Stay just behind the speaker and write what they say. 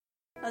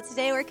Well,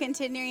 today we're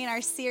continuing our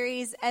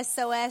series,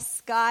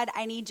 SOS, God,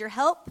 I Need Your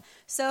Help.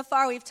 So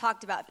far, we've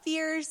talked about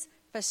fears,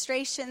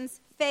 frustrations,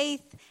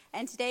 faith,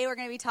 and today we're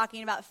going to be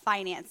talking about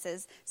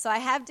finances. So I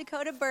have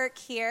Dakota Burke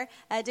here.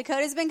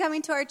 Dakota's been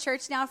coming to our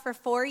church now for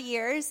 4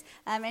 years,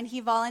 and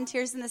he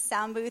volunteers in the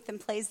sound booth and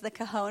plays the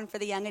cajon for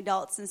the young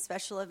adults and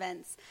special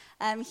events.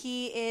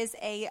 He is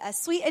a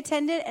suite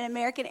attendant at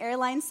American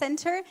Airlines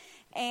Center,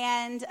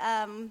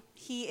 and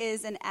he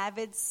is an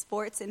avid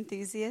sports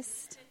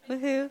enthusiast.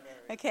 Woohoo.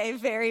 Okay,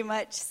 very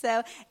much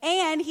so.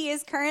 And he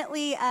is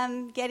currently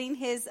getting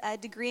his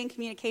degree in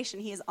communication.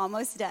 He is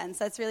almost done,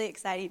 so that's really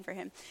exciting for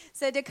him.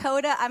 So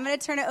Dakota, I'm going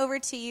to turn it over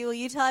to you. Will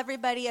you tell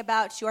everybody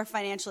about your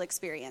financial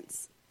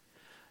experience?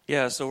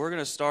 Yeah, so we're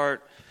going to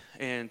start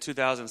in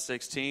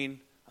 2016,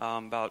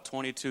 about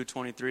 22,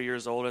 23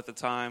 years old at the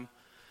time.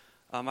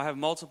 I have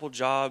multiple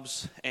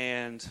jobs,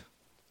 and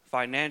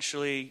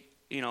financially,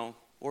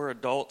 we're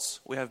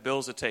adults. We have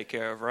bills to take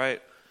care of,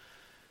 right?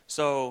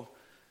 So,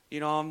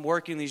 I'm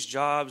working these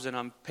jobs and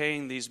I'm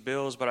paying these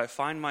bills, but I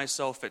find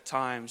myself at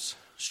times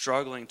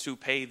struggling to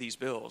pay these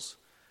bills.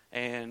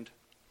 And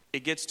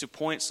it gets to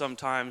points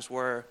sometimes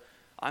where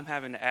I'm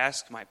having to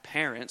ask my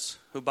parents,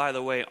 who, by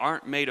the way,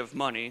 aren't made of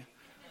money,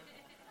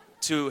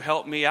 to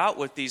help me out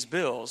with these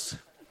bills.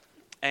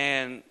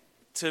 And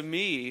to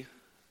me,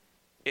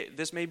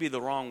 this may be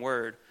the wrong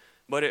word,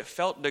 but it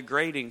felt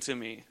degrading to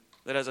me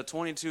that as a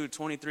 22,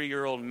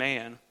 23-year-old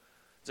man,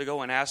 to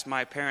go and ask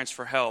my parents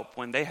for help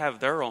when they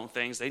have their own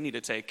things they need to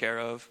take care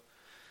of.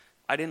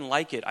 I didn't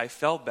like it. I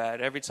felt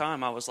bad. Every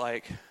time I was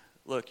like,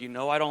 look,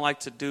 I don't like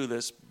to do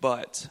this,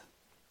 but.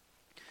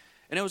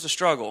 And it was a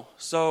struggle.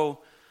 So,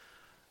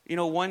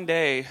 one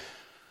day,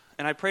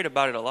 and I prayed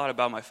about it a lot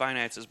about my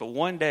finances, but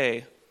one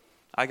day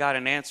I got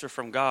an answer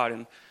from God,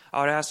 and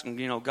I would ask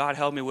him, God,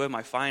 help me with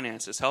my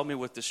finances. Help me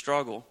with the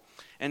struggle.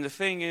 And the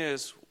thing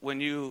is, when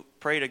you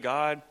pray to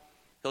God,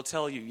 he'll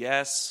tell you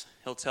yes,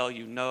 he'll tell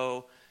you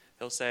no.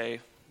 He'll say,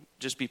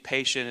 just be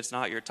patient, it's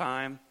not your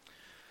time.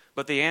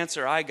 But the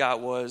answer I got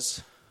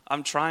was,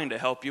 I'm trying to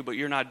help you, but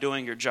you're not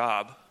doing your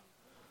job.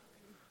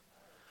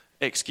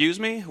 Excuse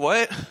me?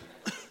 What?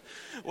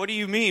 What do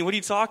you mean? What are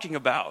you talking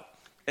about?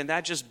 And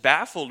that just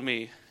baffled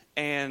me.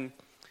 And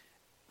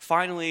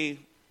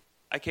finally,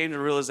 I came to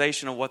the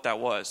realization of what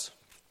that was.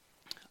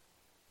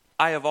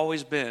 I have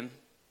always been,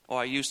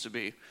 I used to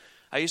be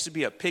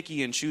a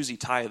picky and choosy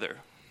tither.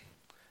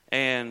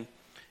 And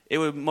it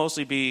would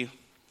mostly be,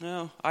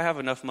 I have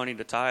enough money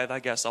to tithe. I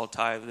guess I'll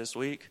tithe this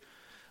week.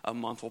 A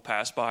month will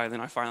pass by, and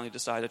then I finally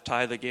decided to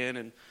tithe again.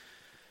 And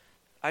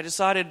I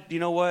decided,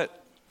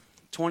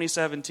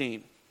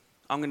 2017,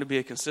 I'm going to be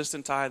a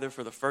consistent tither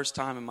for the first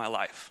time in my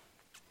life.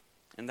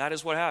 And that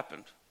is what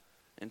happened.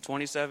 In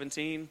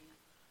 2017,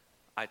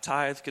 I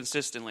tithed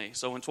consistently.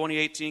 So when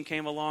 2018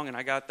 came along and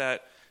I got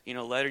that,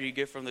 letter you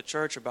get from the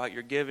church about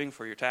your giving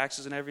for your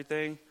taxes and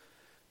everything,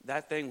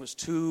 that thing was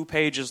 2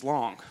 pages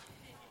long.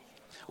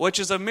 Which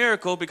is a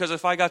miracle, because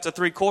if I got to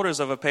 3/4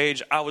 of a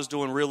page, I was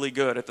doing really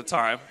good at the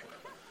time.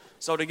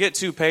 So to get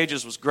 2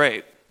 pages was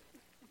great.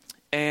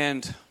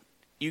 And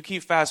you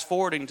keep fast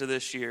forwarding to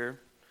this year,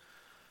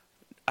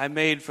 I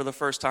made for the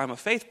first time a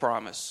faith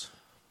promise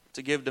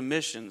to give to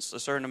missions a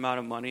certain amount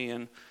of money.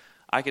 And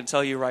I can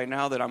tell you right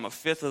now that I'm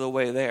 1/5 of the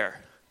way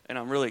there. And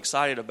I'm really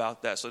excited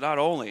about that. So not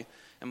only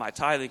am I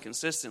tithing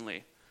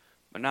consistently,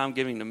 but now I'm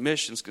giving to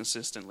missions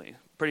consistently.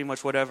 Pretty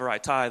much whatever I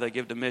tithe, I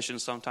give to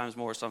missions, sometimes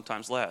more,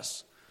 sometimes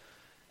less.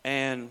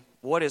 And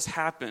what has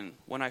happened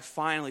when I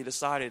finally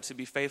decided to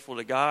be faithful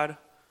to God,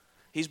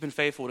 he's been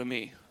faithful to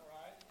me.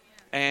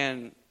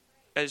 And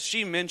as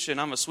she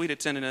mentioned, I'm a suite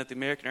attendant at the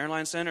American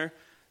Airlines Center.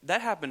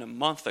 That happened a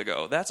month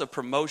ago. That's a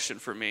promotion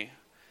for me.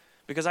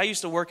 Because I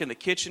used to work in the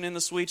kitchen in the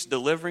suites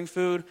delivering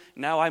food.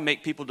 Now I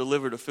make people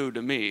deliver the food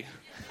to me.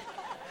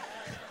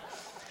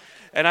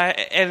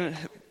 And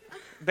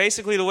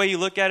basically, the way you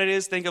look at it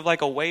is, think of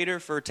like a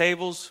waiter for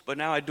tables, but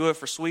now I do it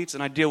for suites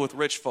and I deal with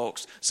rich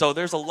folks. So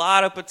there's a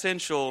lot of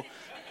potential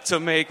to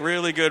make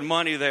really good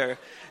money there.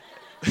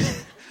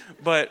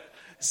 But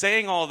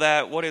saying all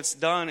that, what it's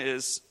done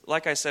is,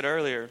 like I said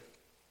earlier,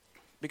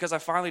 because I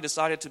finally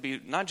decided to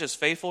be not just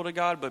faithful to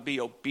God, but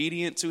be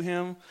obedient to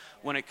him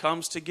when it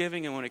comes to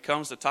giving and when it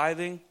comes to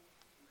tithing,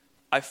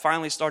 I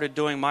finally started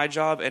doing my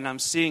job, and I'm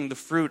seeing the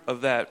fruit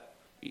of that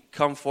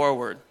come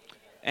forward.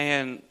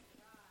 And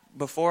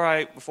before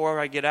I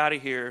get out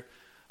of here,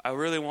 I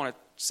really want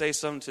to say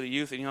something to the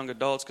youth and young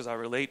adults, because I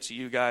relate to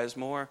you guys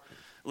more.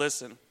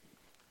 Listen,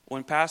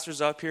 when pastor's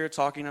up here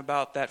talking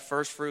about that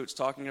first fruits,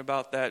 talking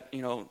about that,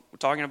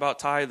 talking about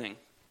tithing,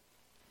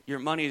 your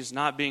money is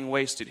not being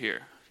wasted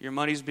here. Your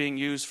money's being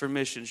used for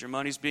missions. Your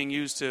money's being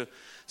used to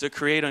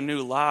create a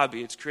new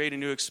lobby. It's create a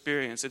new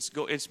experience.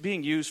 It's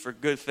being used for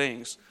good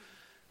things.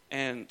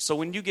 And so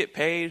when you get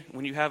paid,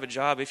 when you have a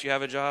job, if you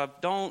have a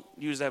job, don't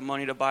use that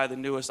money to buy the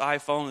newest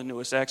iPhone, the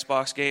newest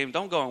Xbox game.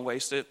 Don't go and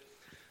waste it.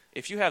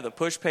 If you have the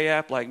push pay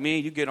app like me,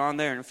 you get on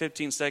there and in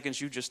 15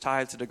 seconds you just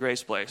tithe to the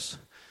Grace Place.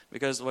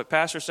 Because what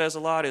Pastor says a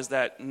lot is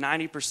that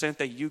 90%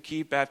 that you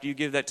keep after you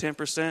give that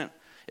 10%,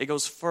 It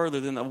goes further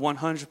than the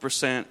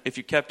 100% if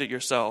you kept it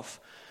yourself.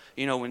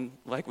 You know,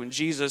 when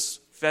Jesus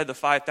fed the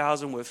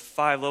 5,000 with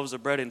 5 loaves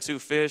of bread and 2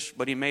 fish,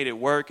 but he made it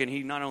work, and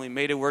he not only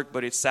made it work,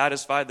 but it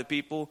satisfied the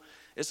people.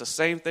 It's the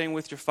same thing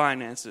with your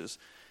finances.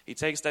 He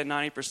takes that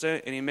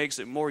 90% and he makes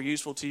it more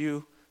useful to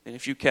you than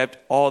if you kept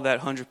all that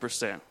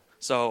 100%.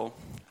 So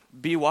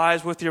be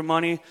wise with your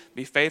money,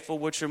 be faithful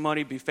with your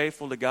money, be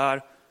faithful to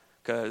God,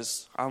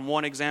 because I'm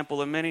one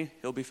example of many.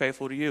 He'll be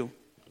faithful to you.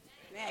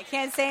 Man, I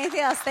can't say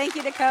anything else. Thank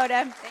you,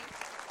 Dakota.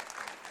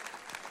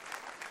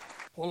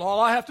 Well, all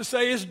I have to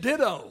say is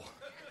ditto.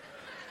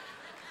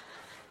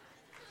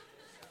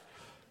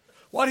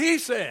 What he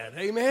said,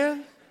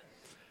 amen?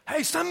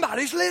 Hey,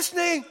 somebody's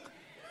listening.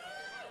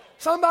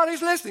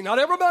 Somebody's listening. Not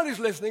everybody's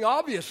listening,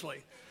 obviously.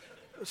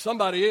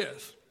 Somebody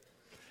is.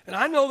 And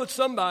I know that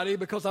somebody,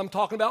 because I'm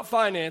talking about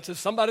finances,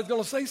 somebody's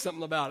going to say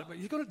something about it. But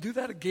you're going to do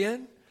that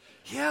again?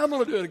 Yeah, I'm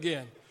going to do it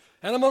again.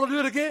 And I'm going to do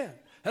it again.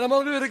 And I'm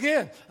going to do it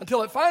again.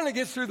 Until it finally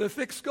gets through the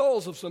thick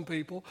skulls of some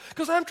people.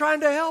 Because I'm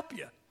trying to help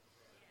you.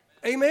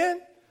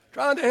 Amen?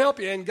 Trying to help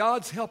you. And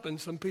God's helping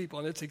some people.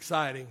 And it's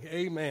exciting.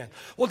 Amen.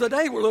 Well,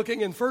 today we're looking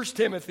in 1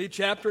 Timothy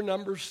chapter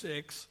number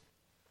 6.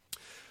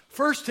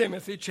 1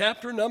 Timothy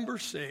chapter number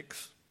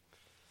 6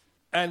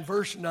 and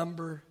verse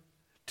number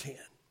 10.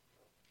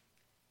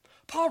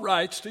 Paul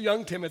writes to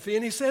young Timothy,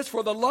 and he says,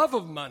 for the love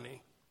of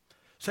money,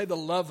 say the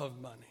love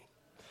of money.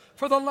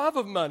 For the love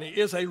of money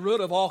is a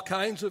root of all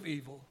kinds of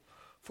evil,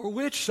 for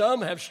which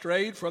some have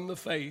strayed from the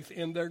faith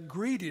in their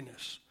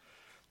greediness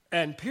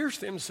and pierced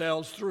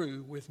themselves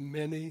through with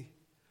many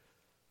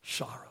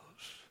sorrows.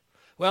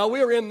 Well,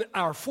 we're in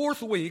our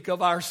 4th week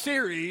of our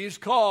series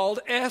called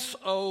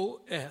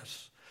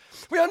SOS.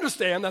 We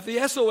understand that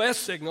the SOS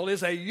signal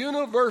is a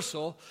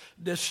universal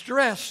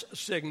distress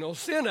signal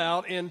sent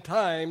out in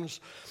times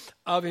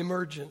of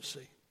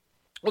emergency.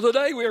 Well,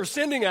 today we are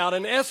sending out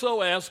an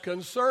SOS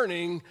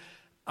concerning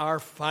our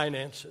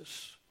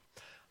finances.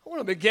 I want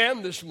to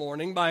begin this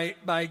morning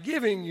by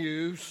giving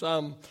you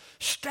some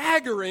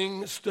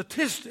staggering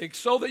statistics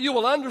so that you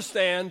will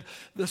understand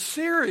the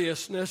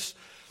seriousness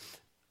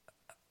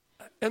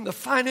and the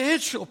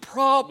financial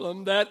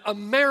problem that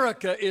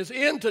America is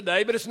in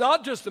today. But it's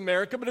not just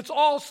America, but it's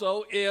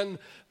also in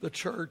the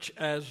church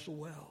as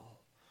well.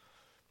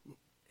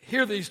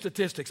 Hear these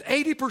statistics.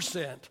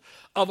 80%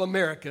 of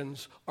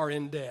Americans are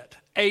in debt.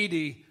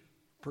 80%.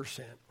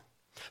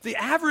 The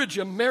average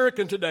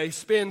American today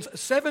spends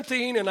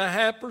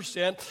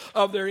 17.5%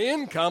 of their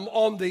income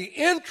on the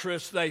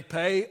interest they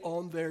pay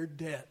on their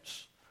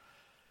debts.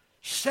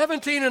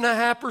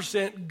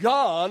 17.5%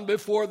 gone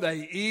before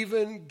they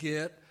even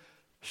get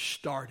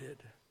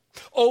started.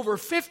 Over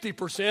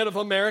 50% of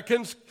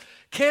Americans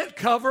can't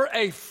cover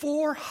a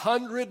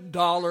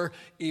 $400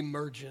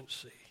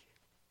 emergency.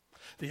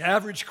 The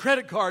average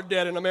credit card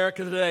debt in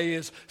America today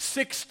is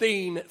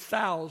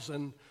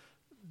 $16,000.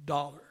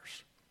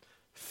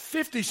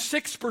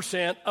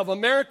 56% of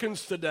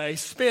Americans today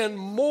spend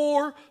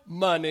more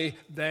money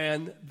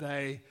than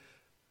they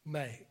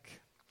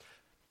make.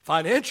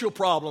 Financial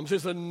problems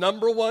is the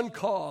number one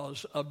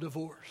cause of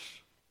divorce.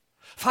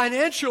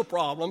 Financial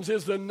problems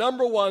is the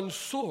number one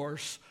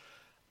source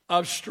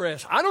of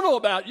stress. I don't know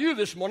about you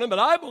this morning, but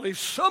I believe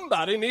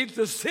somebody needs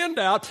to send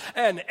out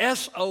an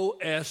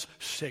SOS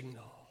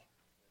signal.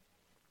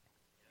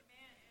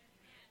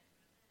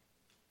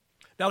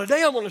 Now,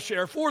 today I want to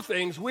share 4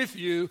 things with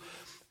you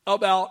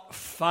about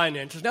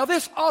finances. Now,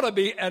 this ought to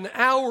be an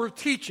hour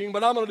teaching,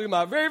 but I'm going to do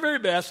my very, very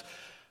best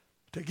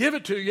to give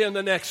it to you in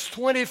the next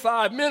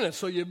 25 minutes,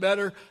 so you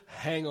better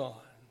hang on.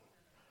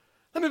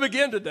 Let me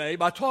begin today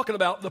by talking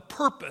about the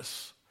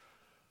purpose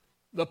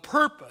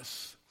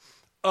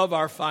of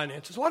our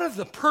finances. What is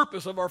the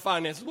purpose of our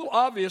finances? Well,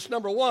 obvious,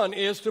 number one,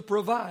 is to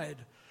provide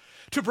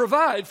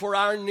for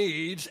our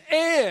needs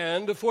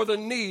and for the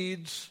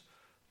needs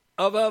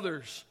of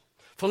others.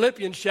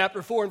 Philippians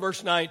chapter 4 and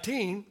verse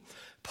 19,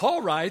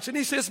 Paul writes, and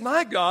he says,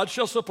 my God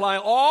shall supply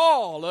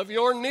all of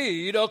your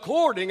need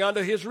according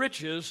unto his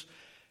riches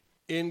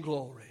in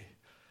glory.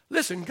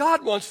 Listen,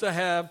 God wants us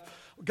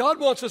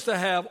to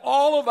have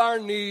all of our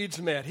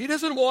needs met. He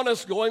doesn't want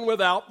us going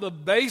without the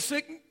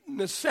basic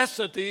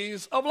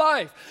necessities of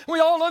life. We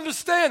all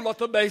understand what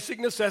the basic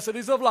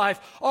necessities of life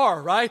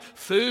are, right?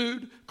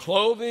 Food,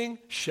 clothing,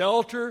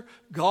 shelter,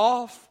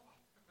 golf.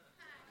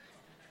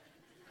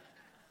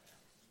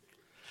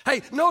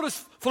 Hey,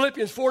 notice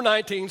Philippians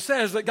 4:19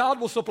 says that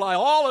God will supply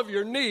all of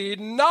your need,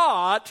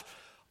 not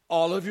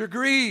all of your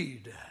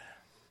greed.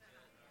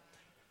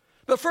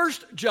 But 1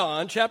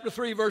 John chapter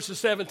 3, verses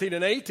 17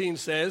 and 18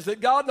 says that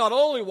God not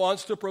only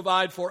wants to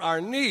provide for our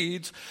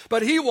needs,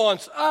 but he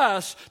wants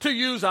us to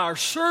use our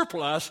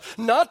surplus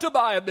not to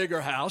buy a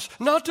bigger house,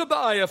 not to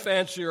buy a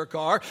fancier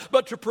car,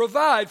 but to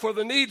provide for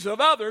the needs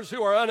of others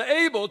who are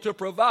unable to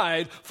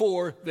provide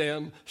for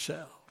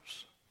themselves.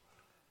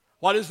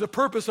 What is the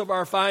purpose of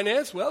our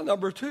finance? Well,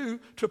 number 2,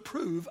 to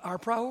prove our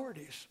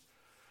priorities.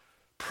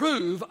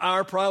 Prove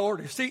our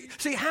priorities.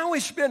 See, how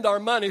we spend our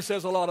money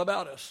says a lot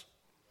about us.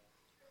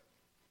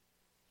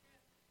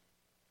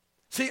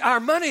 See, our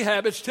money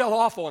habits tell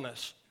off on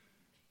us.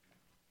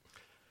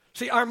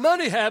 See, our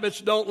money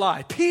habits don't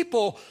lie.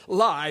 People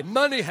lie.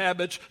 Money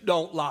habits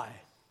don't lie.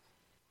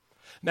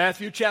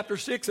 Matthew chapter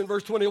 6 and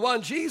verse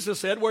 21, Jesus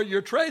said, where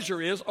your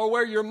treasure is, or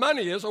where your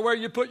money is, or where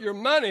you put your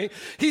money,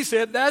 he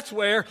said, that's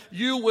where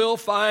you will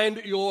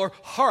find your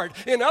heart.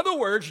 In other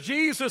words,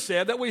 Jesus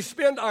said that we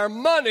spend our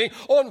money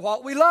on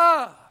what we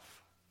love.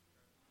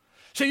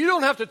 See, you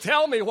don't have to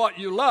tell me what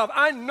you love.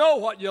 I know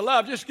what you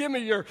love. Just give me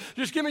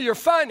your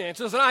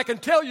finances, and I can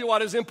tell you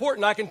what is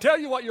important. I can tell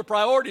you what your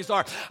priorities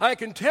are. I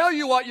can tell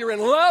you what you're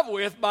in love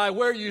with by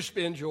where you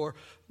spend your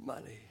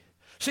money.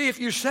 See,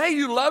 if you say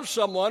you love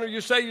someone, or you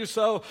say you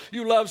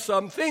love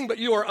something, but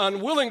you are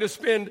unwilling to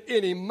spend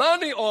any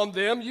money on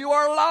them, you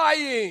are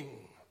lying.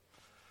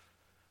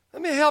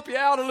 Let me help you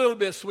out a little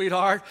bit,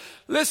 sweetheart.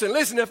 Listen,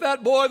 if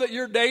that boy that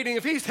you're dating,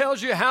 if he tells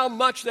you how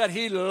much that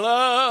he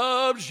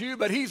loves you,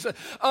 but he's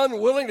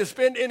unwilling to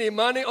spend any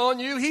money on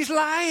you, he's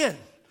lying.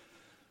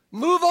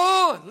 Move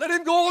on. Let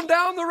him go on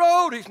down the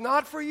road. He's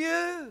not for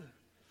you.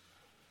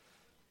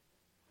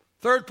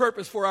 Third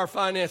purpose for our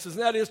finances,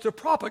 and that is to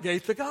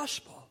propagate the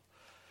gospel.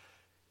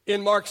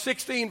 In Mark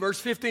 16, verse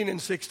 15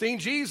 and 16,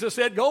 Jesus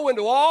said, go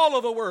into all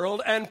of the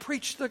world and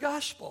preach the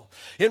gospel.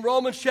 In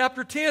Romans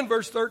chapter 10,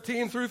 verse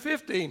 13 through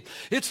 15,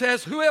 it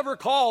says, whoever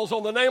calls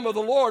on the name of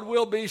the Lord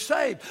will be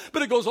saved.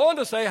 But it goes on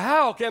to say,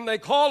 how can they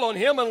call on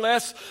him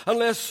unless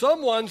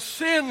someone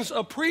sends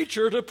a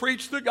preacher to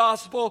preach the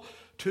gospel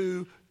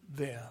to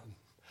them?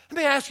 Let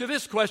me ask you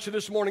this question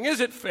this morning. Is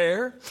it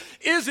fair?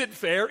 Is it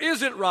fair?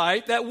 Is it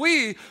right that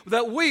we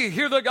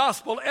hear the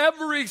gospel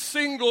every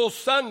single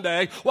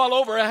Sunday while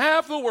over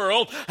half the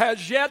world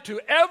has yet to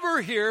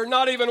ever hear,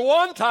 not even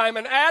one time,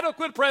 an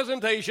adequate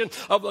presentation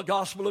of the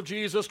gospel of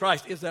Jesus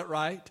Christ? Is that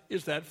right?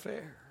 Is that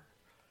fair?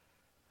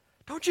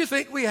 Don't you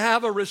think we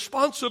have a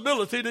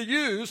responsibility to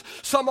use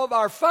some of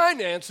our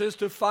finances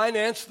to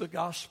finance the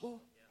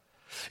gospel?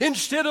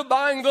 Instead of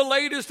buying the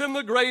latest and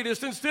the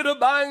greatest, instead of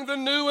buying the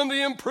new and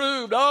the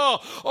improved,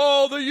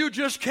 you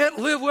just can't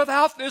live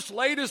without this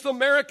latest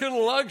American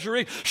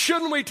luxury.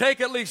 Shouldn't we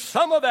take at least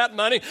some of that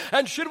money,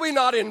 and should we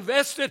not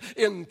invest it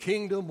in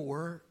kingdom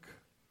work?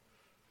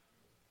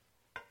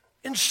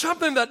 In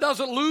something that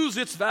doesn't lose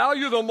its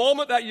value the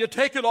moment that you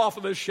take it off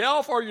of the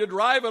shelf or you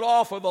drive it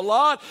off of the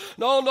lot.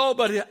 No,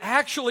 but it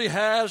actually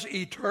has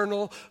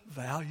eternal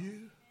value.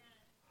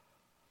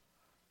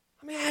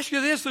 Let me ask you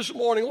this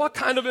morning. What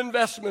kind of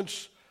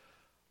investments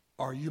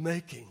are you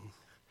making?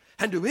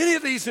 And do any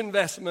of these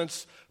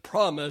investments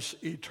promise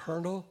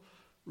eternal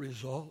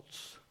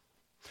results?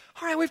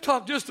 All right, we've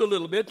talked just a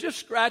little bit, just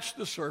scratched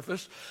the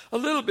surface a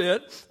little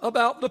bit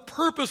about the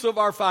purpose of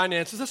our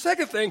finances. The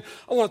second thing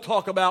I want to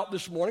talk about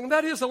this morning,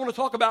 that is I want to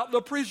talk about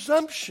the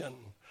presumption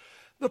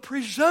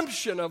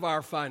of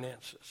our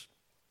finances.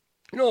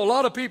 You know, a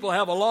lot of people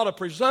have a lot of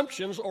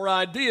presumptions or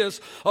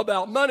ideas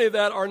about money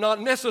that are not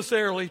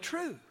necessarily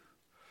true.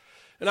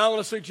 And I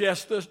want to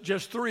suggest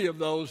just three of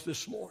those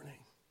this morning.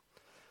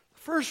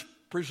 The first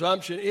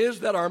presumption is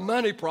that our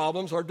money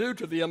problems are due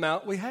to the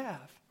amount we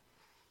have.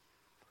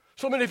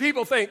 So many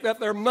people think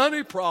that their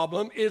money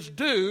problem is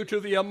due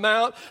to the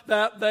amount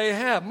that they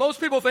have.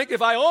 Most people think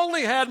if I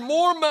only had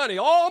more money,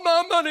 all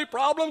my money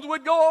problems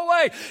would go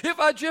away if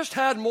I just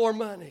had more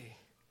money.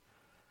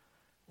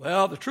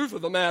 Well, the truth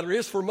of the matter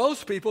is, for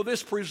most people,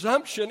 this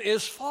presumption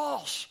is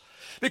false.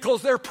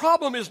 Because their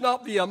problem is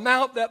not the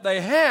amount that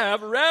they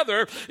have,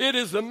 rather, it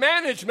is the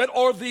management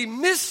or the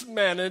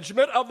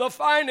mismanagement of the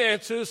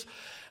finances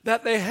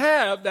that they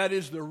have that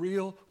is the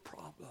real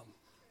problem.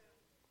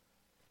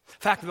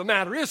 Fact of the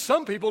matter is,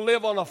 some people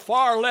live on a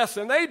far less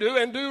than they do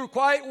and do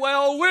quite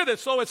well with it.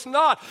 So it's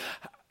not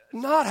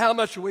how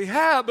much we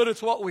have, but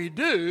it's what we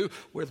do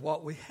with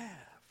what we have.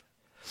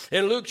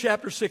 In Luke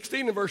chapter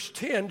 16 and verse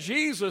 10,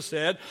 Jesus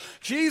said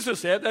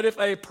that if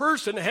a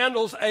person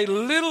handles a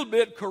little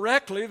bit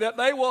correctly, that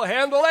they will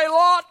handle a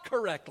lot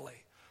correctly.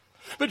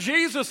 But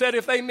Jesus said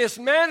if they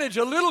mismanage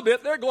a little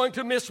bit, they're going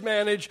to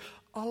mismanage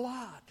a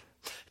lot.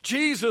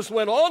 Jesus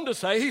went on to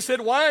say, he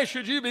said, why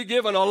should you be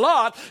given a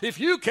lot if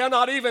you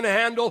cannot even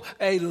handle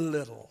a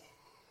little?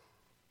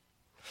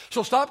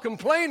 So stop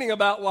complaining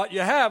about what you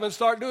have and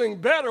start doing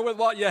better with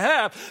what you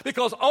have,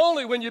 because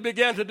only when you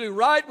begin to do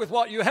right with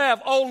what you have,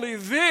 only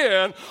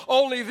then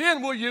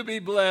will you be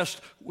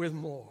blessed with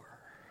more.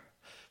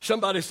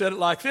 Somebody said it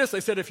like this.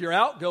 They said, if your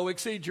outgo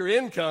exceeds your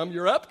income,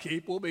 your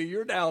upkeep will be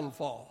your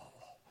downfall.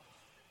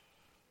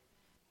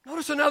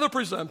 Notice another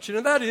presumption,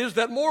 and that is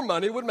that more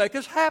money would make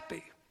us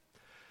happy.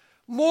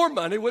 More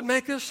money would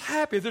make us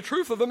happy. The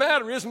truth of the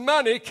matter is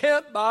money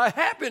can't buy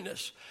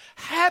happiness.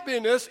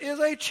 Happiness is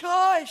a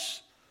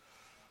choice.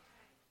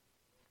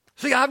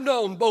 See, I've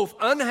known both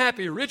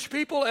unhappy rich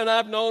people and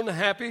I've known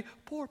happy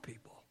poor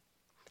people.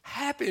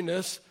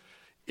 Happiness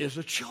is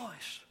a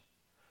choice.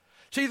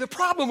 See, the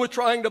problem with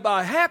trying to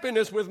buy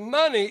happiness with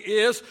money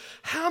is,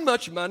 how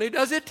much money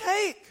does it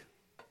take?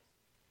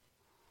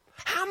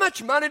 How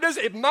much money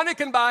if money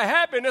can buy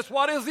happiness,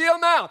 what is the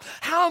amount?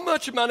 How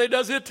much money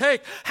does it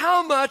take?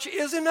 How much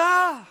is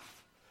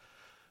enough?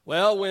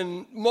 Well,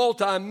 when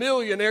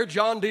multimillionaire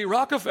John D.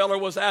 Rockefeller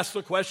was asked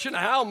the question,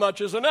 how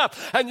much is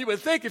enough? And you would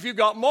think if you've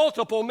got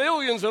multiple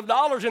millions of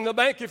dollars in the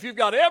bank, if you've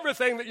got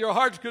everything that your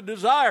heart could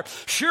desire,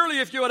 surely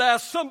if you would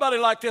ask somebody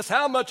like this,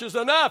 how much is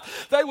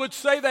enough? They would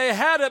say they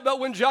had it, but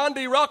when John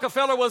D.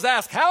 Rockefeller was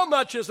asked, how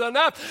much is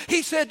enough?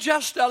 He said,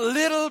 just a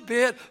little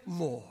bit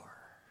more.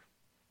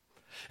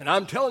 And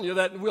I'm telling you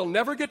that we'll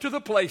never get to the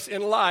place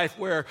in life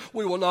where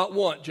we will not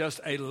want just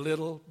a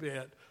little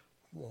bit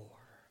more.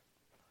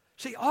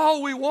 See,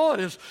 all we want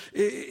is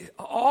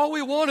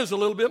a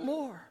little bit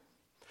more.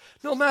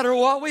 No matter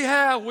what we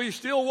have, we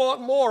still want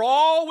more.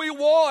 All we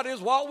want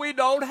is what we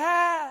don't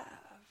have.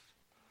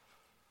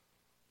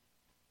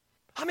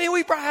 I mean,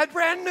 we had a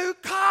brand new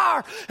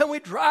car, and we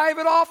drive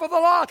it off of the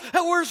lot,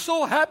 and we're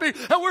so happy,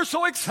 and we're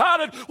so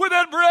excited with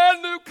that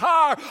brand new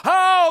car.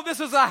 Oh, this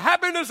is the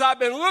happiness I've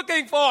been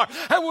looking for.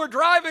 And we're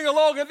driving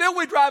along, and then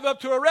we drive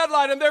up to a red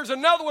light, and there's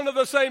another one of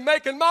the same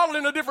make and model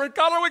in a different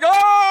color. We go,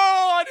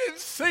 oh, I didn't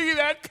see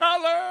that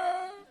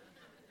color.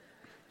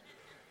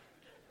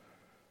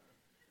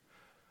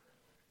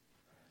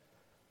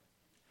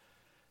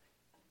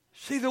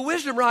 See, the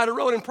wisdom writer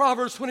wrote in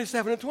Proverbs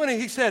 27:20,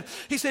 he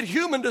said,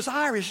 human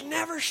desire is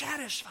never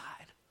satisfied.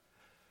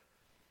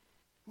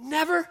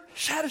 Never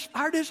satisfied.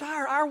 Our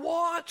desire, our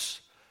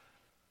wants,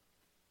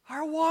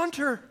 our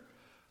wanter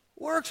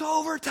works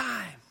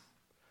overtime.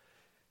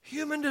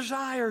 Human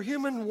desire,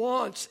 human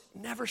wants,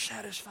 never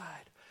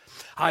satisfied.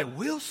 I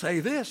will say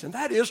this, and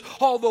that is,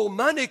 although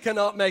money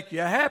cannot make you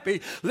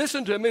happy,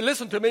 listen to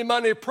me,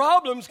 money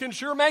problems can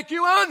sure make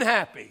you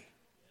unhappy.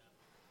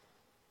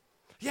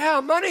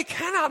 Yeah, money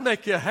cannot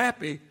make you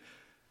happy,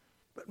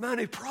 but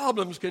money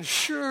problems can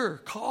sure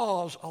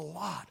cause a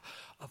lot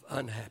of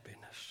unhappiness.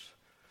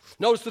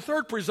 Notice the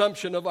third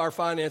presumption of our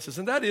finances,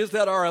 and that is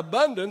that our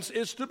abundance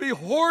is to be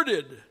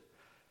hoarded.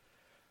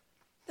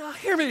 Now,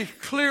 hear me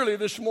clearly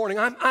this morning.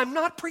 I'm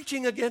not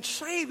preaching against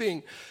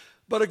saving,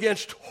 but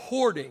against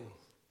hoarding.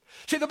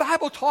 See, the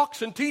Bible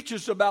talks and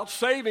teaches about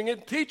saving.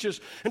 It teaches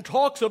and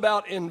talks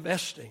about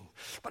investing.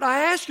 But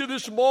I ask you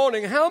this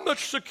morning, how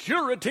much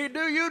security do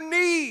you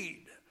need?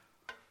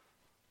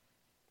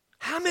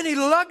 How many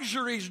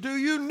luxuries do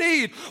you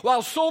need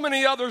while so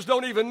many others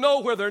don't even know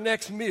where their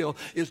next meal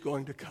is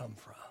going to come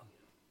from?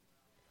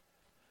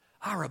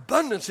 Our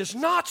abundance is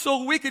not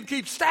so we can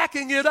keep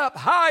stacking it up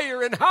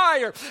higher and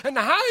higher and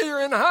higher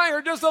and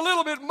higher, just a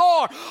little bit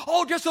more.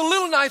 Oh, just a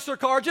little nicer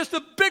car, just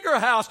a bigger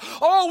house.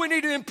 Oh, we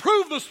need to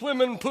improve the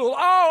swimming pool.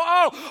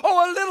 Oh,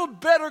 a little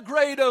better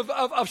grade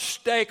of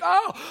steak.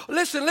 Oh,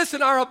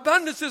 listen, our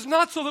abundance is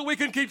not so that we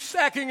can keep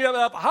stacking it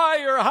up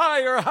higher,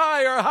 higher,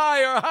 higher,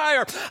 higher,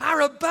 higher.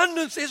 Our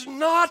abundance is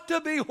not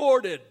to be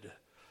hoarded.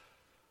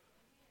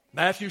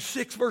 Matthew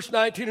 6, verse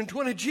 19 and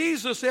 20,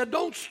 Jesus said,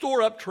 don't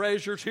store up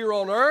treasures here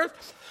on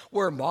earth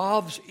where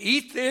moths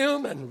eat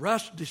them and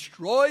rust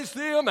destroys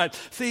them and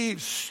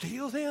thieves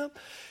steal them.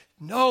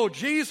 No,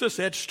 Jesus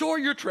said, store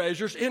your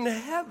treasures in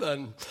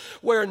heaven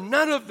where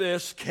none of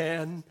this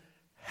can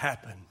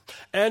happen.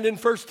 And in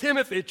 1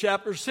 Timothy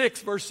chapter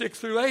 6, verse 6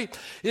 through 8,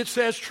 it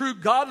says, true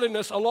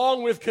godliness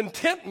along with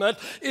contentment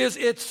is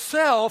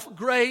itself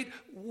great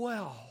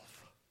wealth.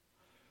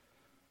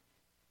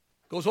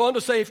 Goes on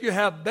to say, if you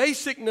have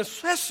basic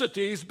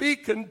necessities, be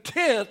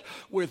content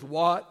with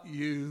what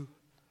you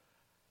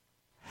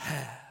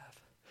have.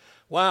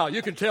 Wow,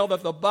 you can tell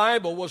that the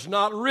Bible was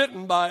not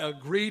written by a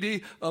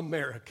greedy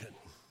American.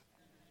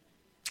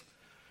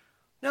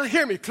 Now,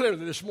 hear me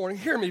clearly this morning.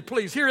 Hear me,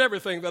 please. Hear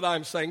everything that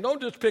I'm saying.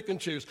 Don't just pick and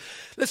choose.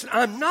 Listen,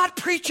 I'm not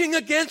preaching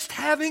against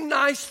having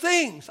nice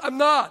things. I'm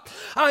not.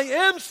 I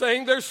am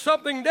saying there's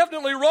something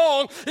definitely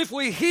wrong if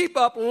we heap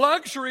up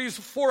luxuries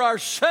for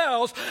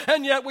ourselves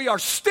and yet we are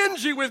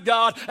stingy with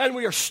God and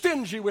we are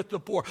stingy with the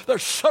poor.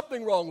 There's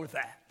something wrong with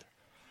that.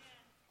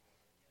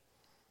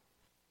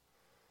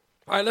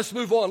 All right, let's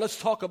move on. Let's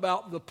talk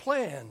about the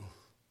plan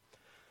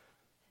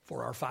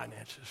for our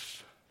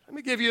finances. Let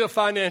me give you a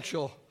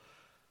financial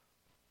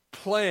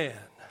plan.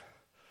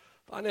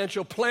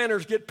 Financial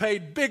planners get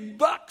paid big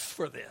bucks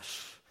for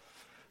this.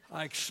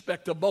 I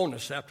expect a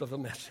bonus after the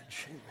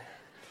message. Amen.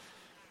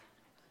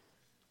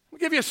 Let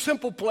me give you a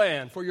simple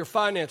plan for your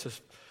finances.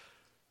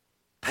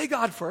 Pay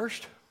God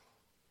first.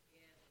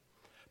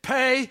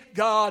 Pay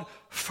God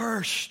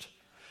first.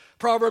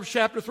 Proverbs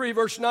chapter 3,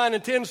 verse 9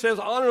 and 10 says,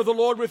 honor the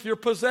Lord with your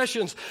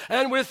possessions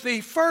and with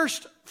the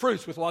first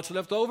fruits. With what's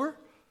left over?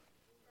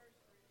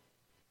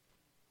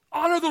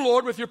 Honor the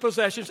Lord with your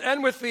possessions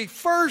and with the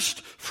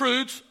first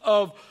fruits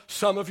of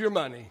some of your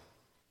money.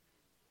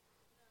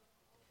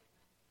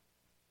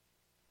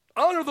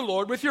 Honor the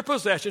Lord with your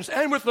possessions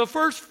and with the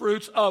first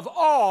fruits of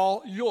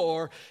all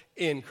your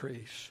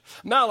increase.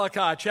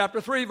 Malachi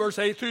chapter 3, verse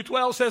 8 through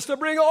 12 says to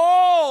bring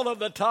all of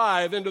the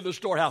tithe into the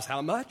storehouse.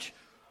 How much?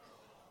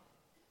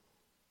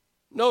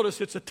 Notice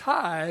it's a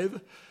tithe,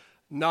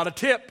 not a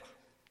tip.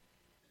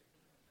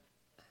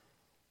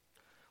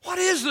 What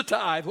is the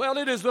tithe? Well,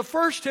 it is the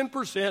first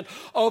 10%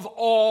 of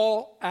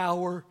all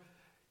our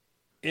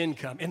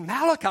income. In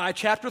Malachi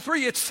chapter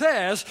 3, it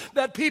says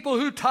that people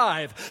who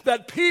tithe,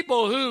 that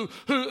people who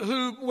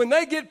when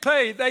they get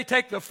paid, they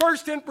take the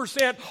first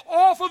 10%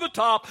 off of the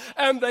top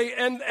and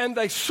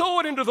they sow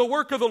it into the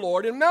work of the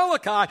Lord. In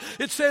Malachi,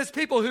 it says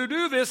people who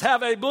do this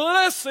have a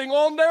blessing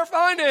on their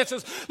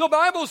finances. The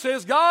Bible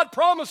says God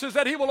promises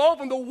that He will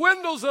open the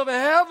windows of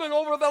heaven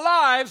over the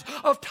lives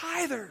of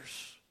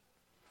tithers.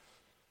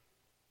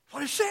 That's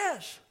what it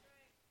says.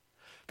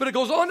 But it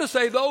goes on to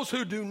say those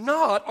who do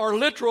not are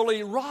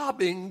literally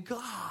robbing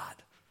God.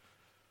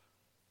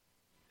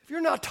 If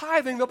you're not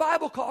tithing, the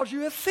Bible calls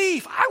you a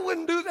thief. I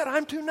wouldn't do that.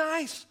 I'm too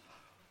nice.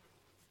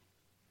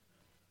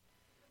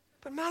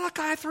 But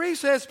Malachi 3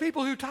 says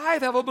people who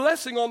tithe have a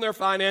blessing on their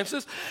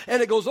finances.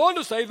 And it goes on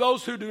to say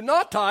those who do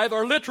not tithe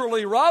are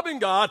literally robbing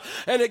God.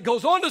 And it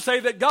goes on to say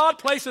that God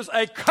places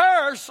a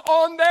curse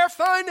on their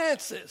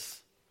finances.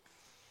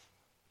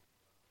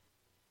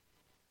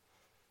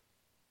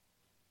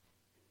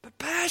 But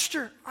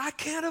Pastor, I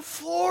can't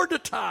afford to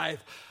tithe.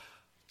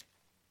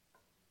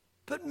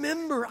 But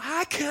remember,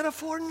 I can't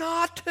afford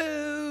not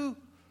to.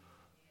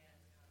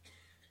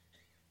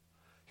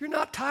 You're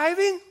not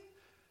tithing?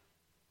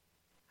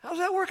 How's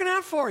that working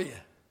out for you?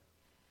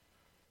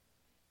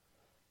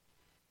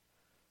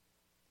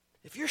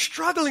 If you're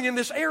struggling in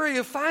this area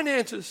of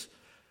finances,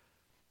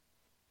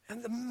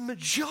 and the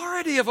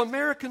majority of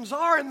Americans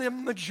are, and the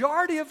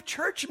majority of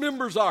church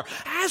members are,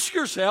 ask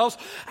yourself,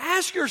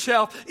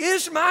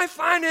 is my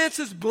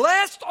finances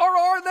blessed or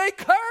are they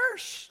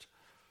cursed?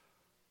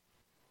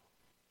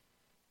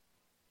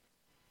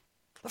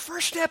 The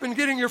first step in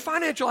getting your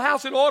financial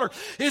house in order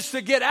is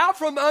to get out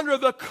from under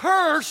the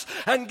curse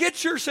and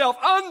get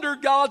yourself under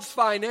God's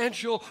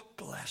financial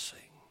blessing.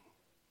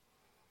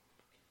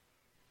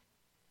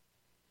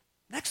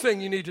 Next thing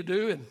you need to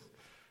do and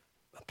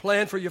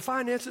plan for your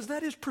finances,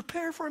 that is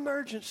prepare for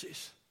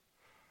emergencies.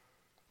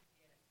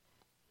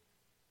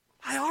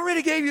 I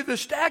already gave you the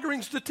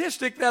staggering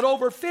statistic that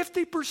over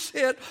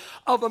 50%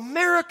 of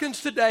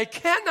Americans today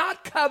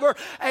cannot cover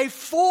a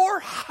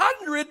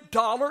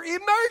 $400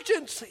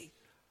 emergency.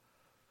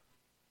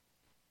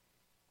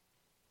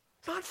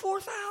 Not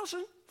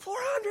 $4,000, $400.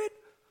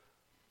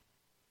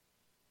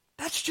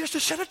 That's just a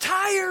set of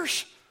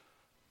tires.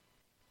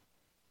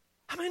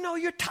 How many know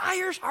your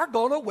tires are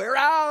going to wear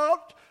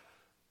out?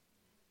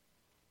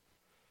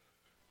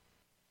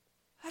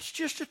 That's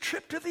just a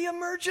trip to the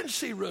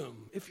emergency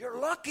room. If you're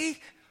lucky,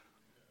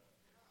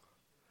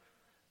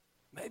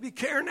 maybe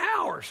Care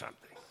Now or something.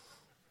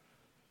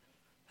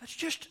 That's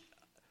just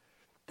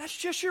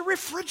your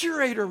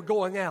refrigerator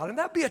going out, and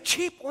that'd be a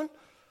cheap one,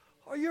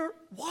 or your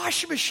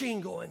washing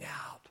machine going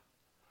out.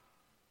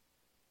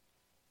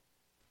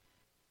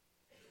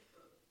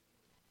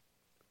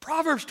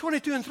 Proverbs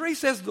 22:3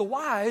 says the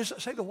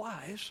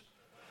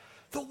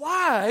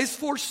wise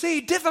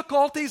foresee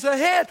difficulties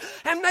ahead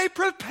and they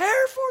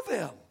prepare for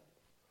them.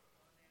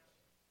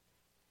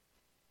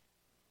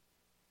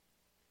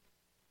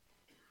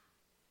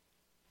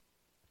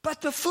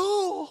 But the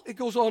fool, it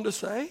goes on to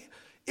say,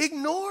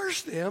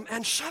 ignores them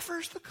and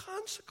suffers the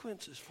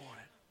consequences for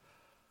it.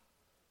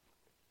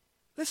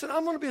 Listen,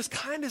 I'm going to be as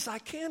kind as I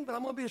can, but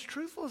I'm going to be as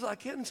truthful as I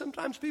can. And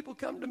sometimes people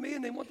come to me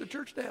and they want the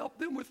church to help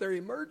them with their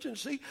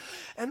emergency.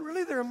 And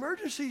really their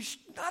emergency,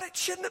 it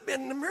shouldn't have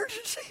been an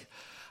emergency.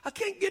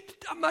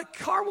 My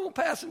car won't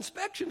pass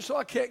inspection, so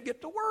I can't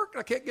get to work.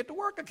 I can't get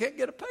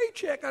a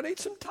paycheck. I need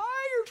some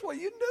tires. Well,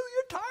 you knew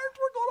your tires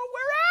were going to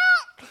wear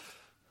out.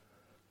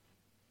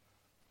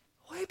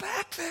 Way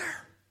back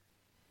there.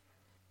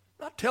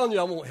 I'm not telling you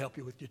I won't help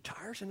you with your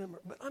tires,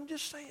 but I'm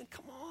just saying,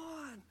 come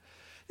on.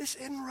 This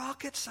isn't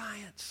rocket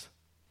science.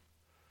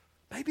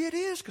 Maybe it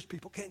is because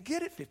people can't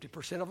get it.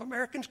 50% of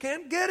Americans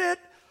can't get it.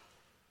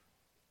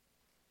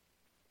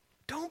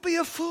 Don't be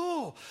a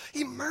fool.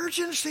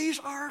 Emergencies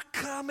are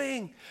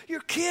coming.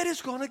 Your kid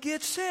is going to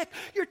get sick.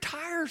 Your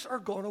tires are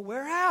going to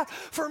wear out.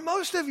 For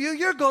most of you,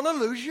 you're going to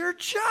lose your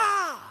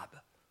job.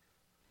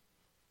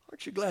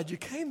 Aren't you glad you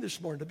came this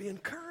morning to be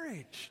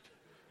encouraged?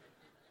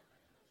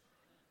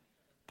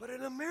 But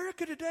in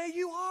America today,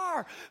 you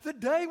are. The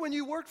day when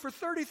you worked for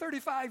 30,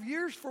 35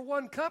 years for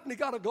one company,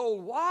 got a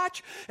gold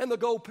watch and the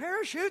gold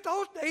parachute,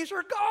 those days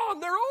are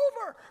gone. They're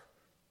over.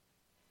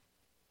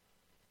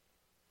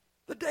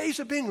 The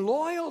days of being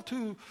loyal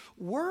to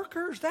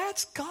workers,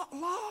 that's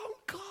long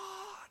gone.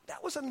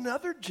 That was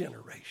another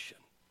generation.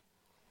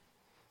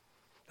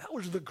 That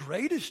was the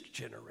greatest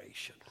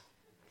generation.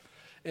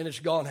 And it's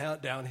gone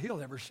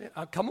downhill ever since.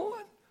 Come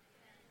on.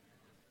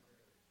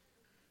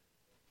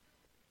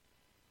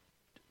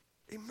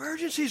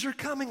 Emergencies are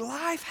coming.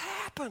 Life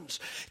happens.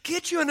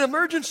 Get you an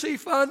emergency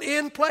fund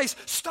in place.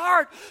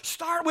 Start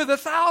with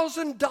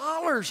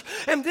 $1,000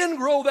 and then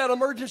grow that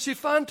emergency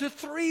fund to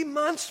 3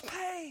 months'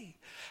 pay.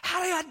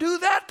 How do I do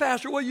that,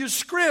 Pastor? Well, you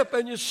scrimp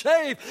and you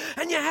save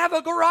and you have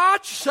a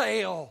garage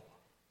sale.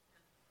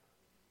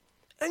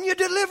 And you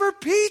deliver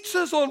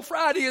pizzas on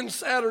Friday and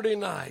Saturday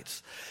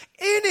nights.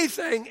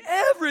 Anything,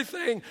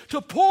 everything to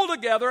pull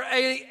together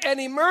an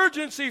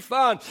emergency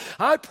fund.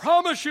 I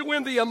promise you,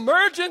 when the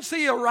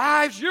emergency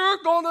arrives, you're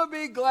going to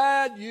be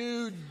glad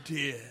you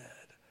did.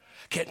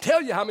 Can't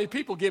tell you how many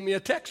people give me a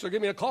text or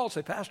give me a call and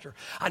say, Pastor,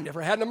 I never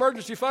had an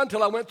emergency fund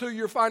until I went through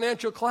your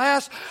financial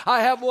class.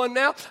 I have one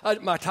now.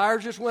 My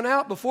tires just went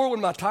out. Before, when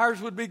my tires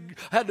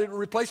had to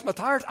replace my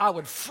tires, I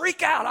would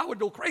freak out. I would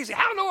go crazy.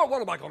 How in the world,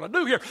 what am I going to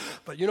do here?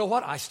 But you know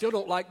what? I still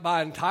don't like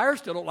buying tires,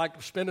 still don't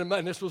like spending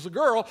money. And this was a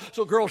girl,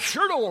 so girls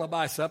sure don't want to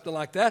buy something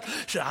like that.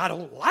 She said, I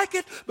don't like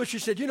it. But she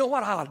said, you know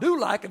what I do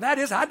like, and that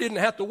is I didn't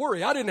have to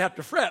worry. I didn't have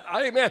to fret.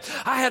 Amen.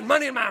 I had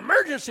money in my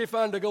emergency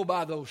fund to go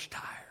buy those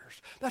tires.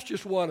 That's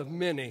just one of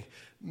many,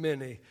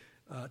 many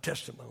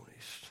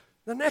testimonies.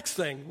 The next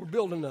thing, we're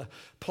building a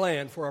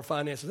plan for our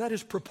finances. That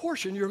is,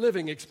 proportion your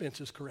living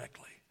expenses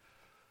correctly.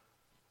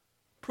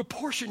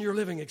 Proportion your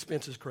living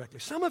expenses correctly.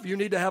 Some of you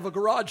need to have a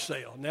garage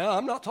sale. Now,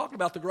 I'm not talking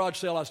about the garage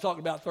sale I was talking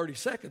about 30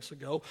 seconds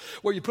ago,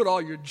 where you put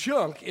all your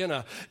junk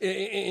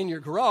in your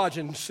garage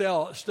and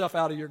sell stuff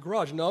out of your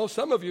garage. No,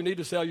 some of you need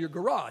to sell your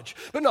garage.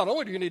 But not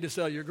only do you need to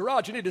sell your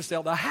garage, you need to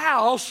sell the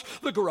house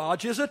the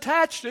garage is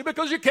attached to,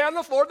 because you can't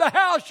afford the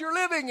house you're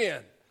living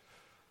in.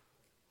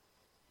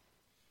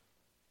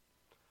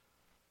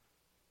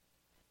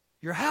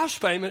 Your house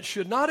payment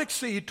should not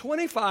exceed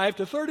 25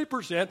 to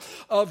 30%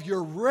 of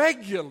your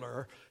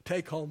regular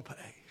take-home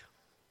pay.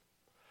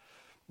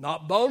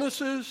 Not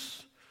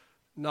bonuses,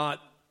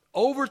 not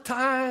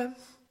overtime.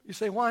 You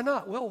say, why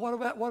not? Well,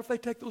 what if they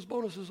take those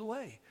bonuses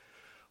away?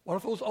 What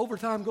if those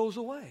overtime goes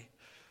away?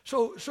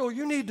 So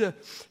you need to,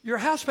 your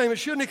house payment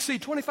shouldn't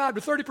exceed 25 to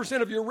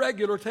 30% of your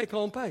regular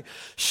take-home pay.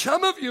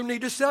 Some of you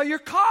need to sell your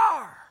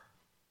car.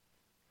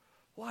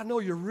 Well, I know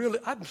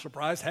I'm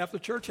surprised half the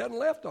church hadn't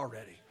left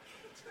already.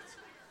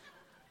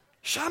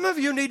 Some of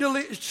you need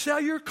to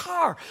sell your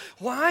car.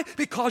 Why?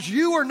 Because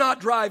you are not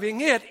driving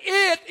it.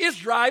 It is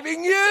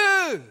driving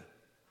you.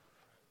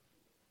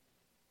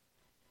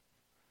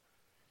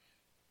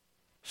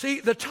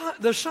 See,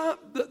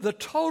 the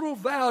total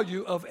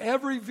value of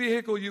every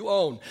vehicle you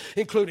own,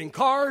 including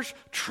cars,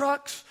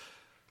 trucks,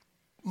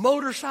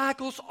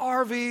 motorcycles,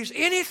 RVs,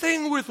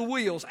 anything with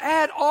wheels,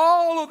 add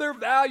all of their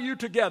value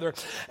together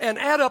and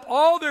add up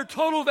all their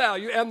total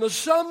value, and the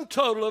sum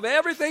total of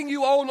everything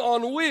you own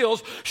on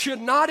wheels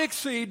should not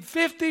exceed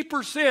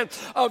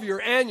 50% of your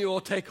annual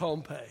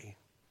take-home pay.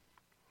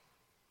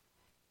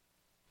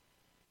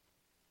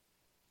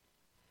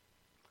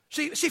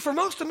 See, for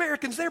most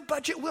Americans, their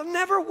budget will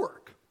never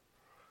work.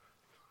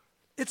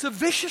 It's a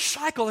vicious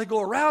cycle. They go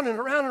around and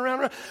around and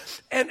around.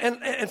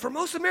 And for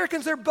most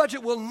Americans, their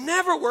budget will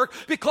never work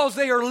because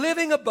they are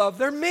living above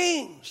their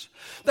means.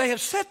 They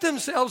have set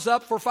themselves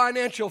up for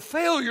financial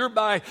failure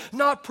by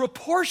not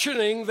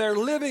proportioning their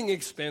living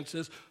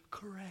expenses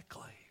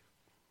correctly.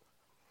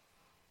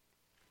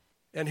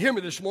 And hear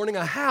me this morning,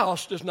 a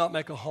house does not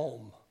make a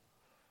home.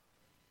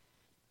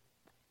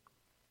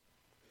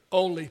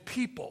 Only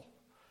people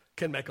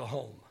can make a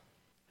home.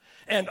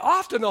 And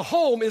often a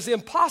home is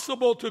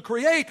impossible to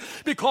create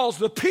because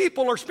the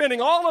people are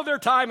spending all of their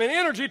time and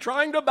energy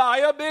trying to buy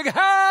a big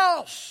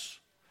house.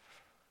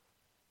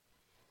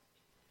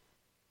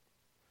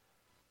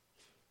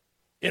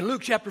 In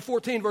Luke chapter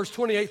 14, verse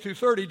 28 through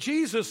 30,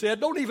 Jesus said,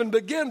 don't even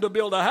begin to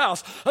build a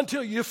house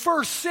until you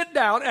first sit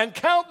down and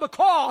count the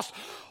cost,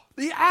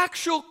 the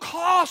actual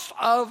cost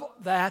of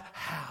that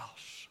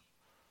house.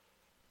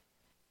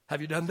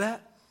 Have you done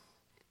that?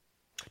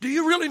 Do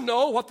you really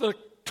know what the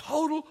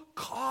total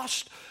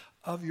cost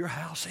of your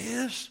house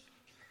is?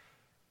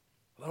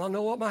 Well, I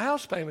know what my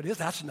house payment is.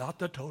 That's not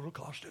the total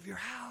cost of your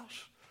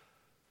house.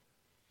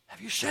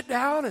 Have you sat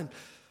down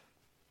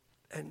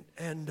and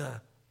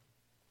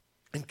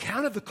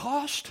counted the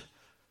cost?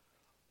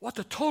 What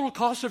the total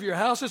cost of your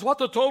house is? What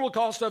the total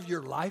cost of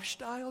your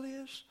lifestyle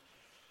is?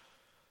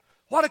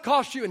 What it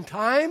costs you in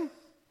time?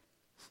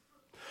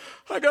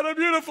 I got a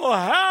beautiful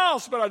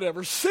house, but I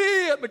never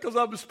see it because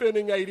I'm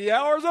spending 80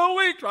 hours a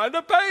week trying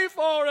to pay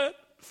for it.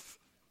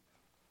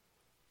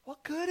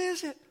 What good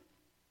is it?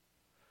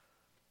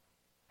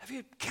 Have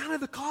you counted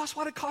the cost?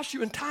 What it costs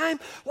you in time?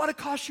 What it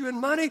costs you in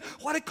money?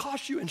 What it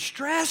costs you in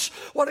stress?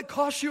 What it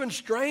costs you in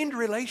strained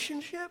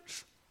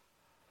relationships?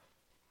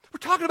 We're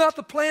talking about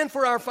the plan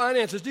for our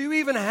finances. Do you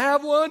even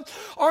have one?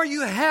 Are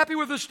you happy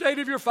with the state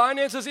of your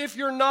finances? If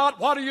you're not,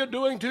 what are you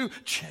doing to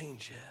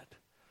change it?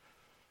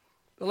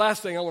 The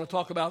last thing I want to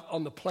talk about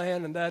on the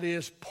plan, and that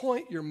is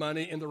point your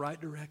money in the right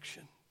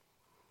direction.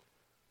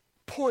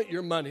 Point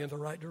your money in the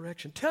right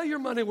direction. Tell your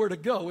money where to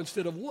go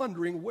instead of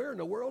wondering where in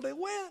the world it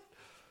went.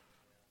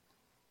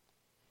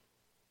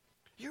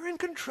 You're in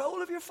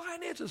control of your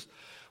finances.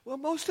 Well,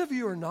 most of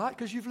you are not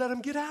because you've let them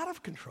get out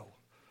of control.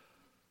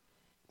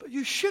 But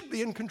you should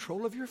be in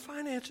control of your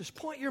finances.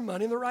 Point your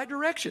money in the right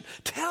direction.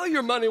 Tell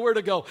your money where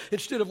to go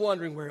instead of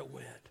wondering where it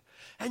went.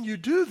 And you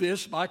do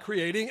this by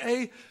creating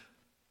a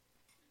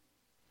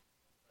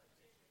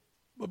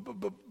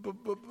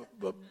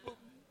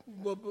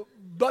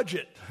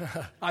budget.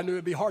 I knew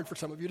it'd be hard for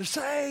some of you to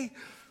say.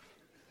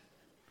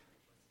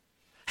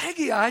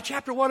 Haggai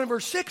chapter 1 and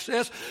verse 6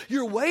 says,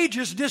 your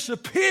wages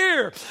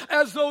disappear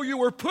as though you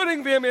were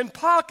putting them in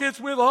pockets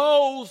with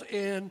holes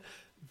in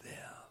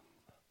them.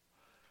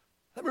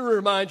 Let me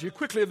remind you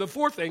quickly of the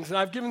four things, and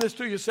I've given this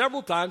to you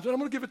several times, but I'm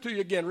going to give it to you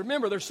again.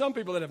 Remember, there's some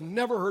people that have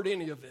never heard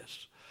any of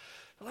this.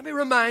 Let me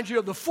remind you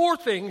of the four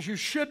things you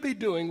should be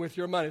doing with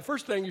your money. The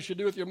first thing you should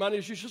do with your money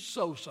is you should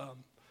sow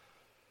some.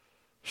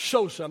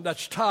 Sow some.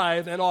 That's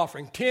tithe and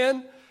offering.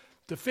 10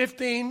 to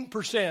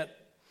 15%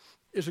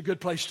 is a good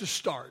place to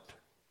start.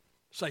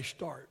 Say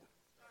start.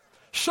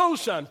 Sow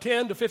some,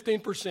 10 to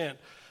 15%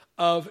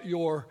 of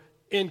your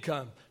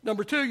income.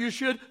 Number two, you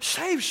should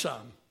save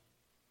some.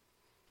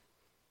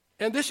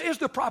 And this is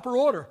the proper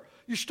order.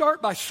 You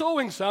start by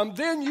sowing some,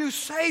 then you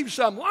save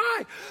some.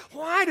 Why?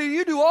 Why do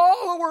you do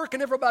all the work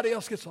and everybody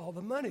else gets all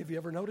the money? Have you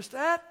ever noticed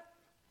that?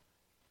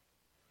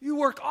 You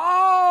work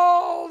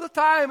all the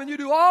time and you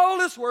do all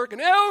this work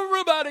and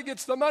everybody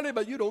gets the money,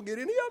 but you don't get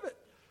any of it.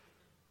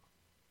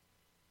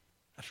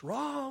 That's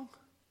wrong.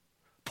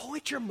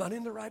 Point your money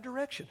in the right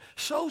direction.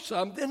 Sow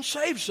some, then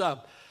save some.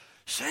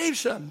 Save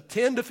some,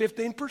 10 to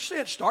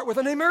 15%. Start with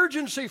an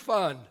emergency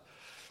fund.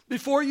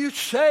 Before you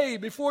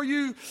save, before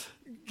you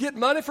get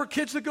money for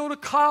kids to go to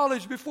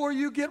college, before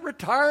you get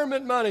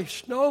retirement money.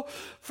 No,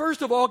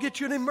 first of all, get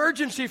you an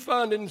emergency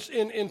fund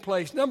in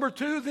place. Number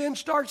two, then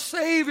start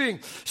saving.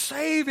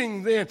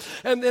 Saving then.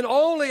 And then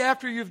only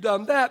after you've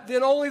done that,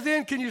 then only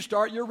then can you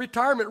start your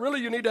retirement.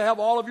 Really, you need to have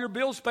all of your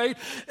bills paid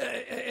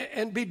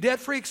and be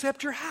debt-free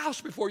except your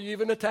house before you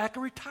even attack a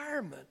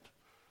retirement.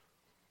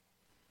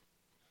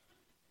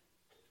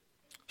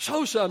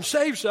 Sow some,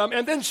 save some,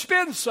 and then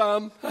spend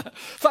some.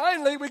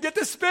 Finally, we get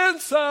to spend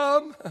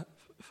some.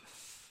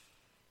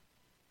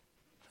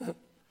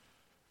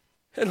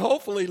 And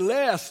hopefully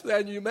less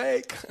than you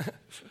make.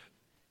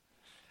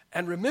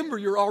 And remember,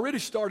 you're already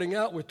starting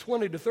out with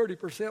 20 to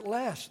 30%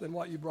 less than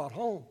what you brought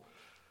home.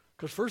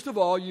 Because first of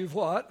all, you've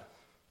what?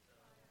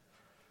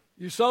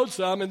 You sowed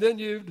some, and then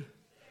you've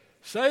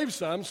saved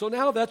some. So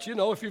now that's,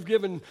 if you've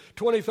given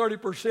 20,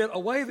 30%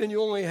 away, then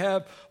you only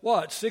have,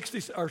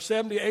 60 or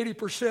 70,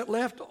 80%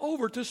 left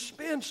over to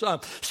spend some.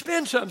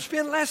 Spend some.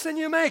 Spend less than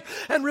you make.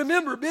 And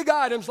remember, big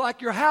items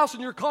like your house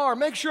and your car,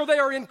 make sure they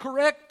are in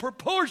correct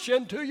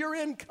proportion to your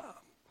income.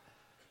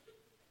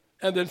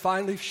 And then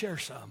finally, share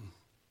some.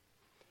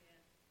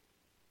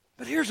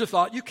 But here's the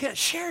thought. You can't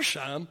share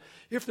some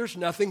if there's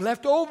nothing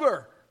left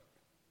over.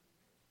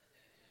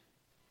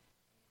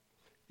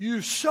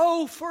 You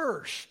sow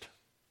first.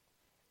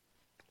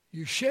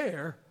 You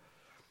share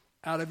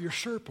out of your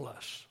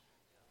surplus.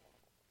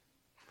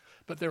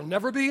 But there'll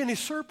never be any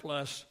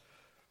surplus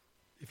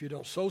if you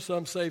don't sow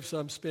some, save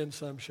some, spend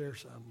some, share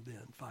some,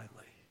 then finally.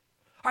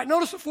 All right,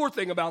 notice the fourth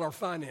thing about our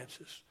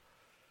finances.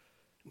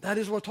 That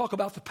is, we'll talk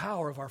about the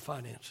power of our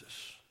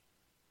finances.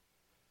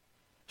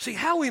 See,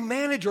 how we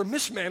manage or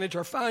mismanage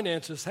our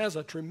finances has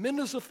a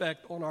tremendous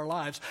effect on our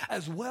lives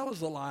as well as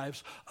the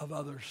lives of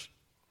others.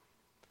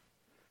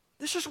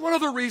 This is one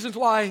of the reasons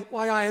why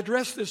I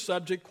address this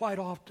subject quite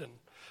often.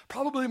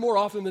 Probably more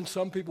often than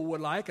some people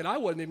would like, and I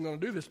wasn't even going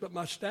to do this, but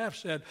my staff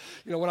said,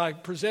 when I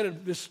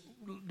presented this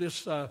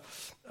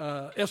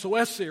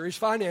SOS series,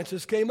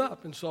 finances came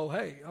up, and so,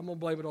 hey, I'm going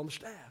to blame it on the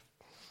staff.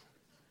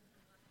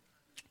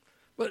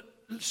 But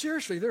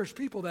seriously, there's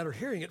people that are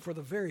hearing it for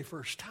the very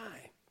first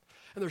time,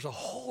 and there's a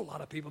whole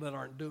lot of people that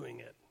aren't doing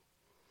it.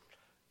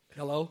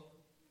 Hello?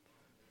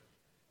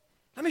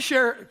 Let me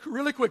share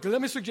really quickly.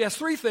 Let me suggest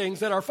three things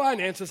that our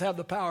finances have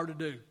the power to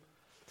do.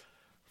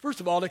 First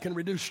of all, they can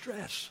reduce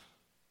stress.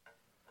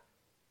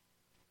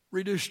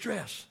 Reduce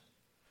stress.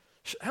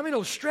 How many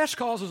know stress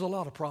causes a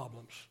lot of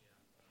problems?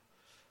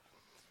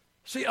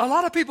 See, a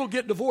lot of people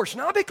get divorced,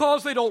 not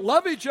because they don't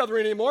love each other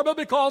anymore, but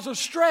because of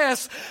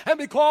stress and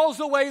because of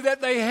the way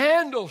that they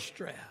handle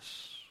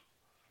stress.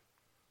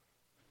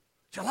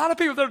 See, a lot of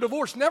people that are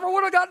divorced never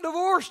would have gotten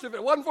divorced if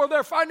it wasn't for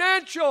their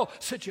financial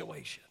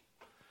situation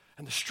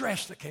and the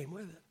stress that came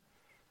with it.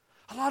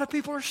 A lot of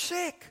people are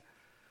sick,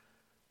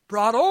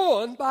 brought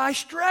on by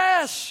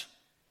stress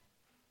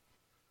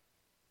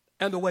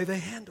and the way they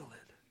handle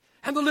it.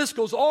 And the list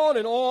goes on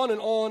and on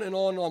and on and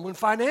on and on.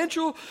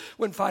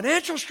 When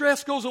financial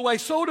stress goes away,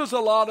 so does a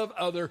lot of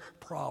other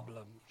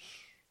problems.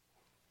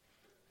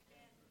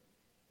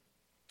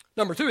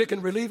 Number two, it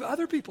can relieve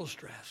other people's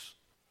stress.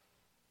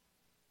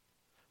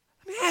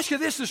 Let me ask you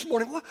this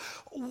morning.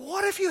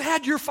 What if you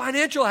had your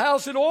financial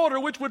house in order,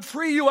 which would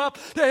free you up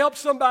to help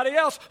somebody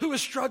else who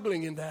is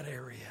struggling in that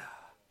area?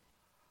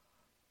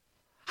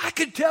 I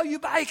can tell you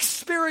by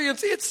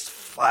experience, it's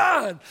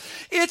fun.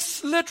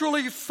 It's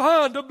literally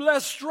fun to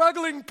bless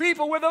struggling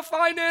people with a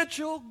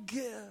financial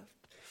gift.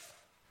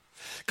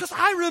 Because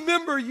I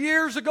remember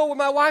years ago when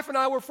my wife and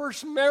I were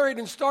first married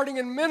and starting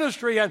in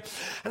ministry, and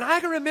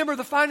I can remember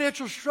the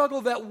financial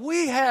struggle that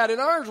we had,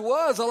 and ours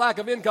was a lack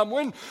of income.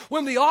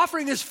 When the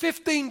offering is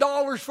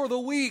 $15 for the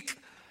week,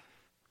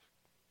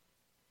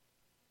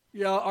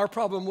 yeah, our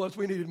problem was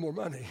we needed more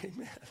money.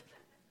 Amen.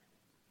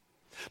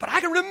 But I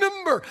can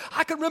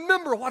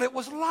remember what it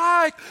was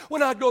like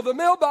when I'd go to the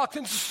mailbox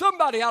and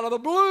somebody out of the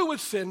blue would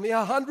send me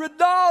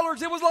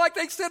 $100. It was like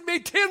they sent me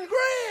 10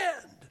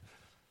 grand.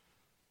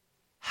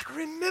 I can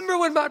remember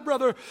when my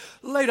brother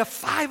laid a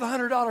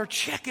 $500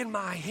 check in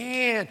my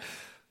hand.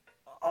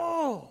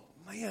 Oh,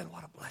 man,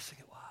 what a blessing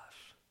it was.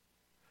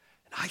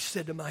 And I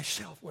said to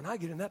myself, when I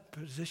get in that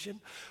position,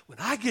 when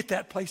I get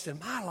that place in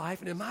my life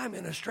and in my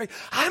ministry,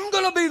 I'm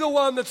going to be the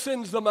one that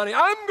sends the money.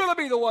 I'm going to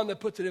be the one that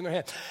puts it in their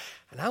hand.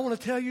 And I want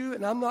to tell you,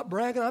 and I'm not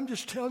bragging, I'm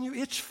just telling you,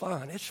 it's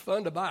fun. It's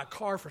fun to buy a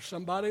car for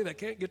somebody that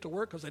can't get to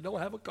work because they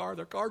don't have a car.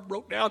 Their car's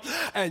broke down.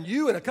 And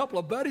you and a couple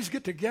of buddies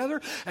get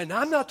together. And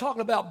I'm not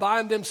talking about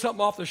buying them something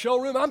off the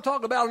showroom. I'm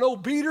talking about an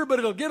old beater, but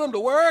it'll get them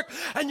to work.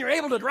 And you're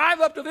able to drive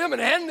up to them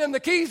and hand them the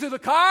keys to the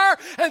car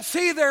and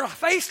see their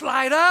face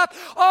light up.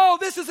 Oh,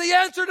 this is the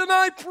answer to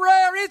my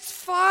prayer. It's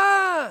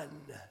fun.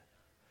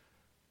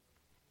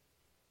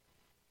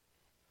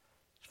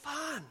 It's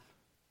fun.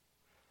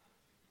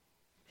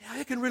 Yeah,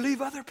 it can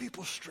relieve other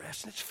people's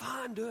stress, and it's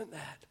fun doing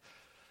that.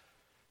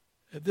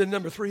 And then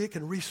number 3, it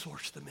can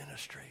resource the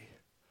ministry.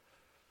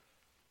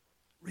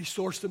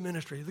 Resource the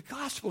ministry. The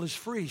gospel is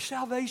free.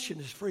 Salvation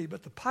is free,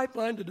 but the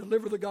pipeline to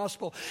deliver the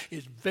gospel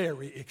is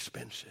very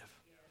expensive.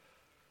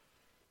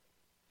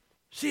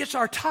 See, it's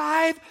our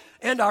tithe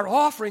and our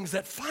offerings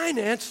that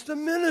finance the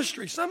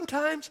ministry.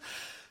 Sometimes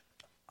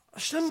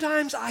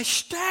I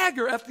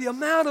stagger at the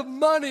amount of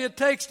money it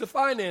takes to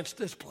finance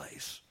this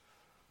place.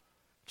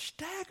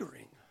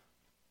 Staggering.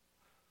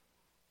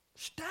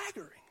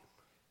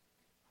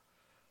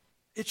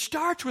 It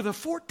starts with a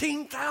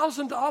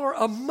 $14,000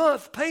 a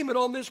month payment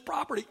on this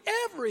property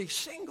every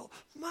single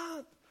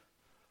month.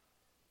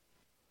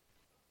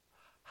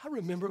 I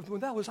remember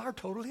when that was our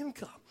total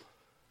income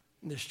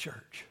in this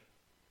church.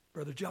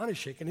 Brother John is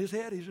shaking his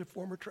head. He's a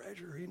former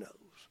treasurer. He knows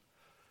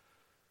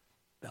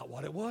about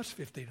what it was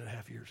 15 and a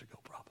half years ago,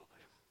 probably.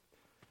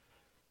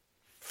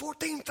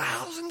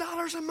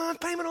 $14,000 a month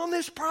payment on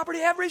this property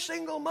every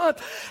single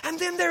month. And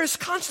then there is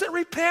constant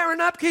repair and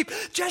upkeep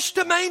just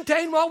to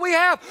maintain what we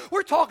have.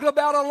 We're talking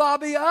about a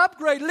lobby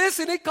upgrade.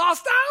 Listen, it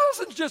costs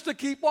thousands just to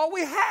keep what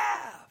we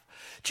have.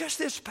 Just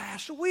this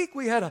past week,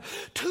 we had a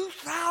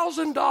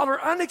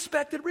 $2,000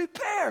 unexpected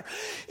repair.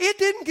 It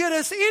didn't get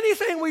us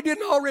anything we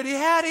didn't already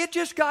have. It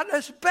just got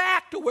us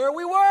back to where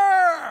we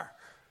were.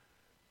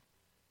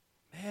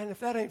 Man, if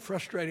that ain't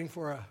frustrating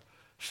for a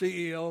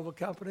CEO of a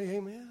company,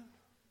 amen.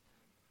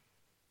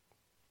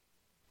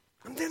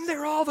 And then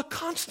there are all the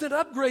constant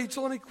upgrades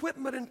on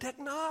equipment and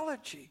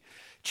technology.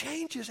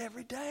 Changes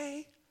every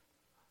day.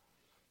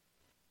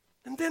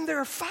 And then there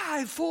are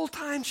 5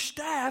 full-time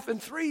staff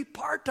and 3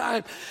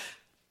 part-time.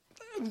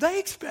 They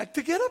expect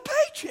to get a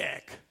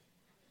paycheck.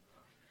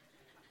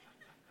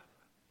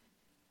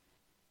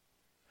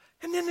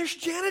 And then there's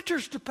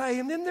janitors to pay,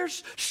 and then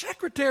there's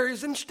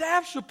secretaries and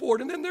staff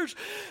support, and then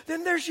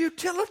there's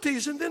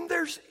utilities, and then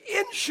there's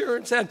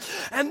insurance, and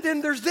then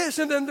there's this,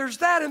 and then there's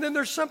that, and then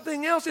there's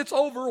something else. It's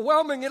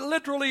overwhelming. It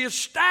literally is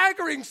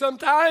staggering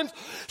sometimes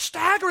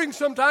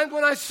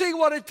when I see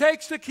what it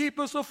takes to keep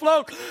us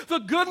afloat. The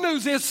good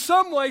news is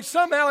some way,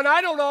 somehow, and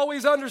I don't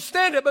always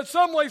understand it, but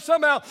some way,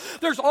 somehow,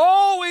 there's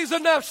always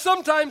enough.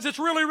 Sometimes it's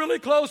really, really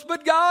close,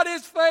 but God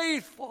is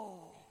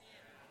faithful.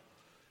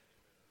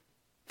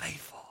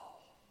 Faithful.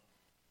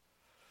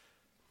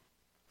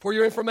 For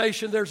your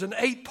information, there's an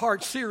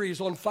 8-part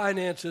series on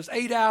finances,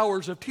 8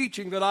 hours of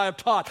teaching that I have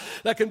taught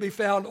that can be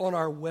found on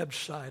our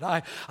website.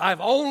 I've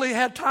only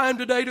had time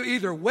today to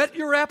either whet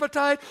your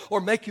appetite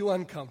or make you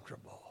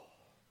uncomfortable.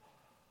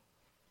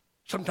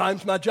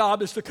 Sometimes my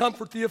job is to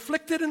comfort the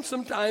afflicted, and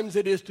sometimes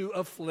it is to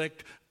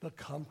afflict the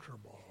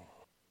comfortable.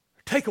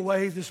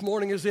 Takeaway this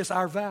morning is this: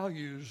 our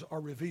values are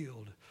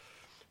revealed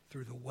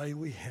through the way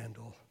we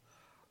handle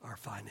our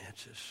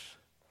finances.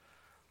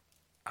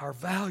 Our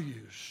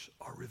values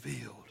are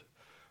revealed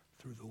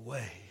through the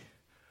way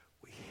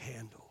we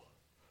handle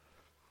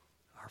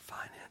our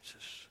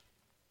finances.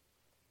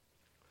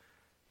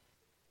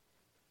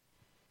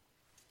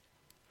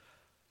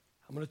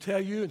 I'm going to tell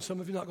you, and some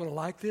of you are not going to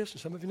like this,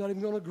 and some of you are not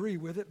even going to agree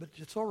with it, but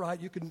it's all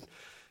right. You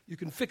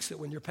can fix it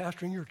when you're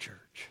pastoring your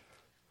church.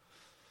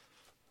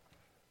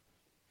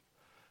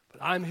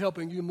 But I'm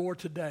helping you more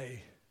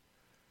today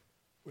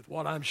with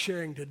what I'm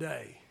sharing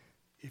today.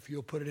 If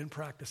you'll put it in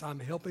practice, I'm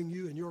helping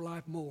you in your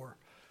life more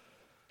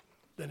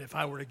than if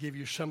I were to give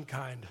you some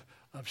kind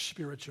of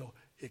spiritual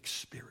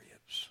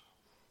experience.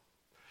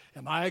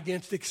 Am I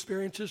against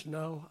experiences?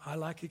 No, I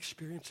like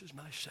experiences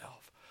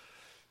myself.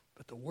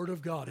 But the Word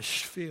of God is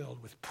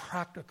filled with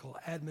practical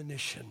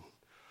admonition.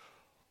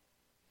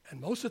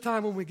 And most of the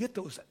time when we get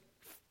those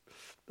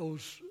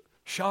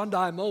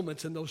Shandai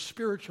moments and those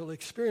spiritual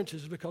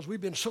experiences, because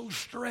we've been so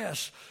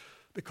stressed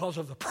because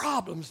of the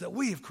problems that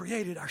we have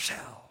created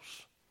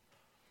ourselves.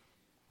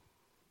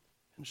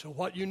 And so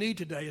what you need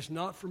today is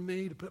not for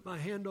me to put my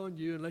hand on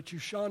you and let you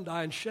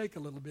Shandai and shake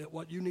a little bit.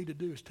 What you need to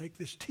do is take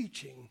this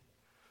teaching,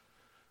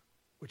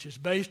 which is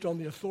based on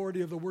the authority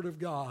of the Word of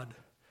God,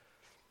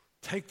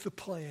 take the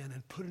plan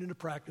and put it into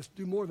practice.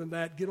 Do more than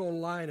that. Get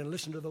online and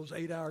listen to those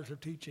 8 hours of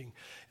teaching,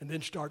 and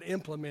then start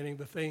implementing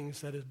the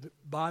things that is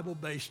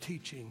Bible-based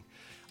teaching.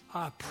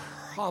 I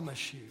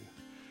promise you,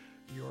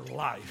 your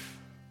life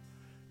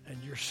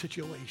and your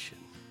situation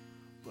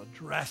will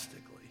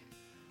drastically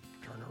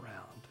turn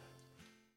around.